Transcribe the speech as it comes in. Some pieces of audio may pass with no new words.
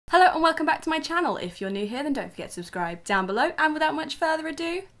Hello and welcome back to my channel. If you're new here, then don't forget to subscribe down below, and without much further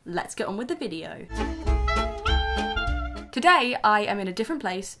ado, let's get on with the video. Today I am in a different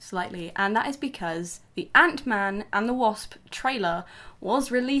place slightly, and that is because the Ant-Man and the Wasp trailer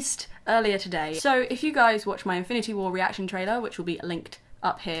was released earlier today. So if you guys watch my Infinity War reaction trailer, which will be linked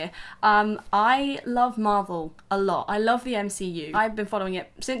up here, I love Marvel a lot. I love the MCU. I've been following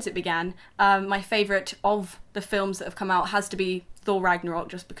it since it began. My favourite of the films that have come out has to be Thor Ragnarok,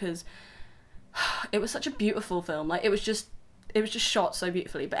 just because it was such a beautiful film. Like, it was just shot so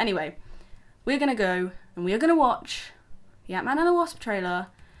beautifully. But anyway, we're gonna go and we are gonna watch the Ant-Man and the Wasp trailer,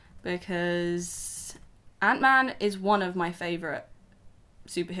 because Ant-Man is one of my favourite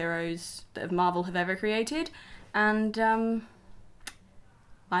superheroes that Marvel have ever created, and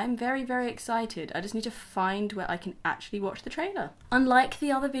I'm very, very excited. I just need to find where I can actually watch the trailer. Unlike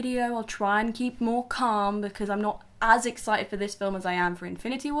the other video, I'll try and keep more calm because I'm not as excited for this film as I am for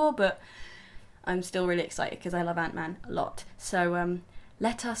Infinity War, but I'm still really excited because I love Ant-Man a lot. So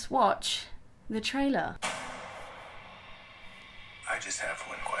let us watch the trailer. I just have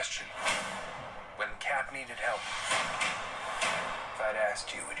one question. When Cap needed help, if I'd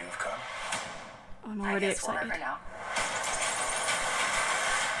asked you, would you have come? I'm already excited. We'll never know.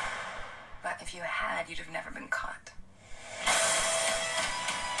 But if you had, you'd have never been caught.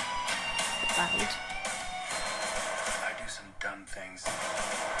 Loud. I do some dumb things,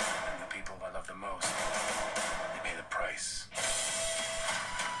 and the people I love the most, they pay the price.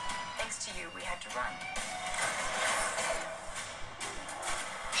 Thanks to you, we had to run.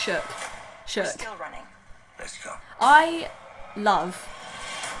 Shook. We're still running. Let's go. I love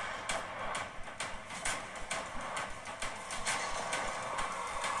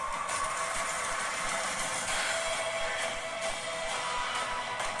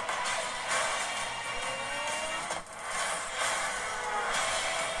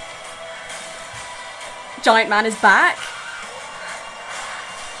Giant Man is back.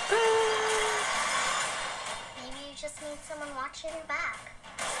 Maybe you just need someone watching your back.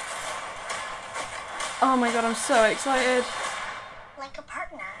 Oh my god, I'm so excited. Like a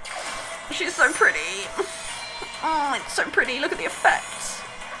partner. She's so pretty. Oh, it's so pretty. Look at the effects.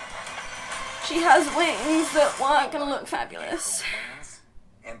 She has wings that aren't gonna look fabulous. Wings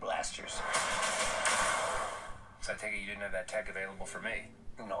and blasters. So I take it you didn't have that tech available for me?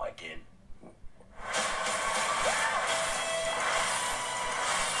 No, I did.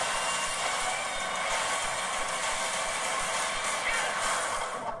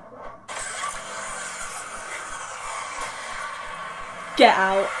 Get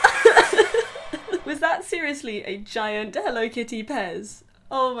out. Was that seriously a giant Hello Kitty Pez?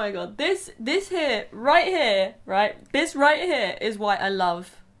 Oh my god. This here, right? This right here is why I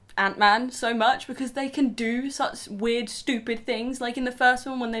love Ant-Man so much, because they can do such weird, stupid things. Like in the first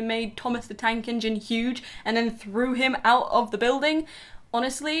one when they made Thomas the Tank Engine huge and then threw him out of the building.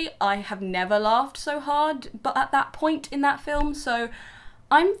 Honestly, I have never laughed so hard but at that point in that film, so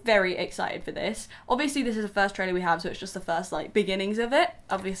I'm very excited for this. Obviously this is the first trailer we have, so it's just the first like beginnings of it.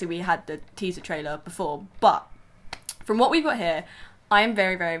 Obviously we had the teaser trailer before, but from what we've got here, I am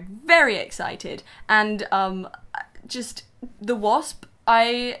very, very, very excited. And just the Wasp,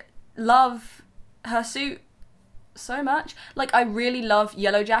 I love her suit so much. Like, I really love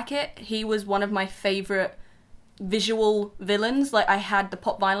Yellow Jacket. He was one of my favourite visual villains. Like, I had the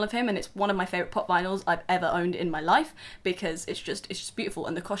pop vinyl of him, and it's one of my favourite pop vinyls I've ever owned in my life, because it's just beautiful,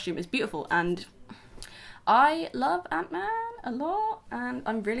 and the costume is beautiful, and I love Ant-Man a lot, and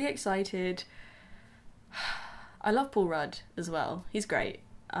I'm really excited. I love Paul Rudd as well. He's great.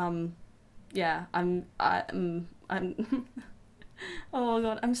 Yeah, I'm oh my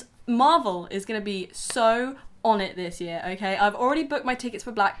god, Marvel is gonna be so on it this year, okay? I've already booked my tickets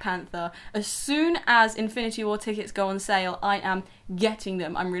for Black Panther. As soon as Infinity War tickets go on sale, I am getting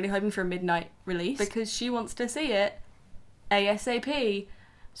them. I'm really hoping for a midnight release, because she wants to see it ASAP,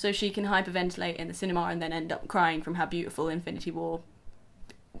 so she can hyperventilate in the cinema and then end up crying from how beautiful Infinity War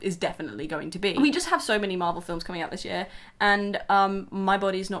is definitely going to be. We just have so many Marvel films coming out this year, and my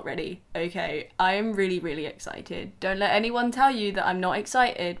body's not ready, okay? I am really, really excited. Don't let anyone tell you that I'm not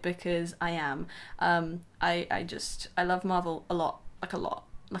excited, because I am. I love Marvel a lot. Like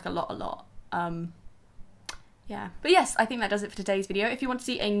a lot. Yeah. But yes, I think that does it for today's video. If you want to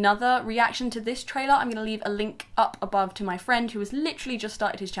see another reaction to this trailer, I'm going to leave a link up above to my friend who has literally just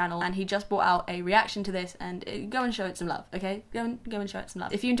started his channel, and he just brought out a reaction to this, and go and show it some love, okay? Go and show it some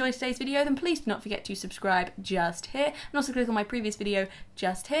love. If you enjoyed today's video, then please do not forget to subscribe just here, and also click on my previous video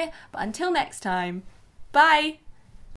just here. But until next time, bye!